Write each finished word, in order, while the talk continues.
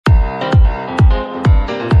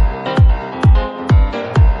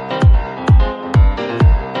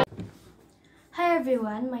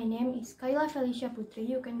everyone, my name is Kayla Felicia Putri,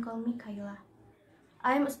 you can call me Kayla.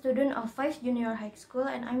 I am a student of 5 Junior High School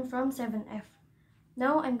and I'm from 7F.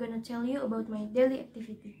 Now I'm gonna tell you about my daily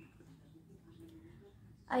activity.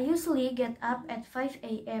 I usually get up at 5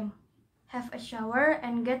 a.m., have a shower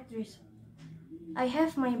and get dressed. I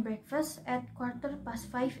have my breakfast at 5:15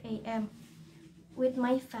 a.m. with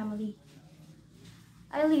my family.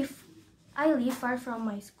 I live far from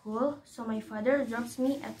my school, so my father drops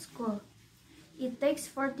me at school. It takes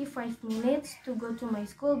 45 minutes to go to my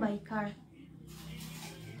school by car.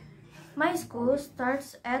 My school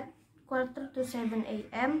starts at 6:45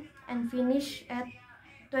 a.m. and finish at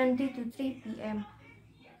 3 p.m.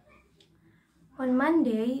 On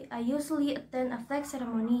Monday, I usually attend a flag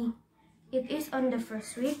ceremony. It is on the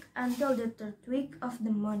first week until the third week of the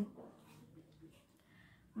month.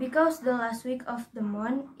 Because the last week of the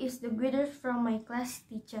month is the greeters from my class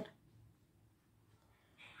teacher.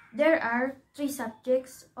 There are 3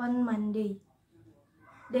 subjects on Monday.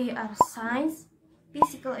 They are science,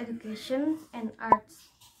 physical education, and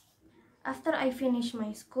arts. After I finish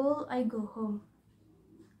my school, I go home.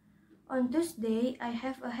 On Tuesday, I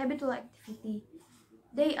have a habitual activity.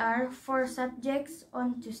 They are 4 subjects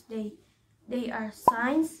on Tuesday. They are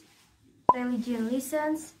science, religion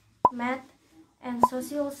lessons, math, and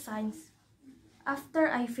social science.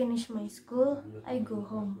 After I finish my school, I go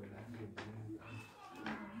home.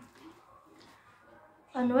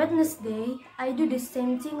 On Wednesday, I do the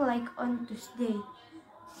same thing like on Tuesday,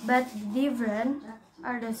 but different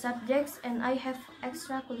are the subjects and I have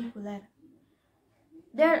extracurricular.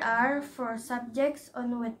 There are 4 subjects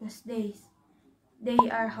on Wednesdays.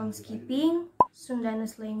 They are housekeeping,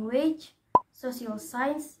 Sundanese language, social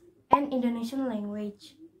science, and Indonesian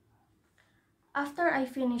language. After I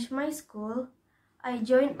finish my school, I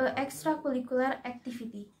join an extracurricular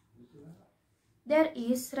activity. There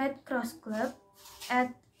is Red Cross Club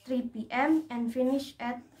at 3 p.m. and finish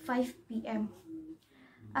at 5 p.m.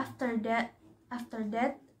 After that,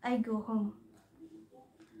 I go home.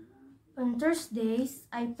 On Thursdays,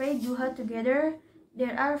 I pray Duha together.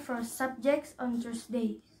 There are 4 subjects on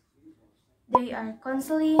Thursdays. They are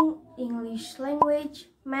counseling, English language,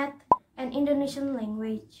 math, and Indonesian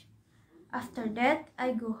language. After that,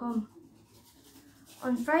 I go home.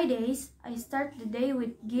 On Fridays, I start the day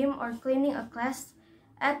with gym or cleaning a class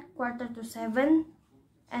at 6:45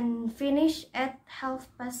 and finish at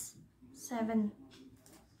 7:30.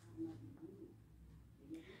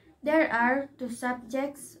 There are 2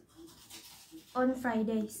 subjects on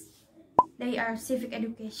Fridays. They are civic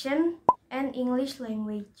education and English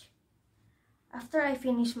language. After I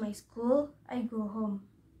finish my school, I go home.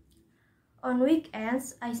 On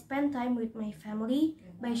weekends, I spend time with my family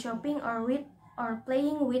by shopping or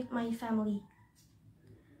playing with my family.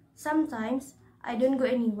 Sometimes, I don't go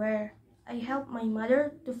anywhere. I help my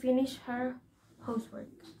mother to finish her housework.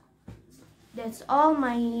 That's all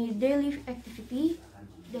my daily activity.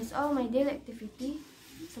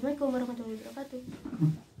 Assalamualaikum warahmatullahi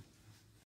wabarakatuh.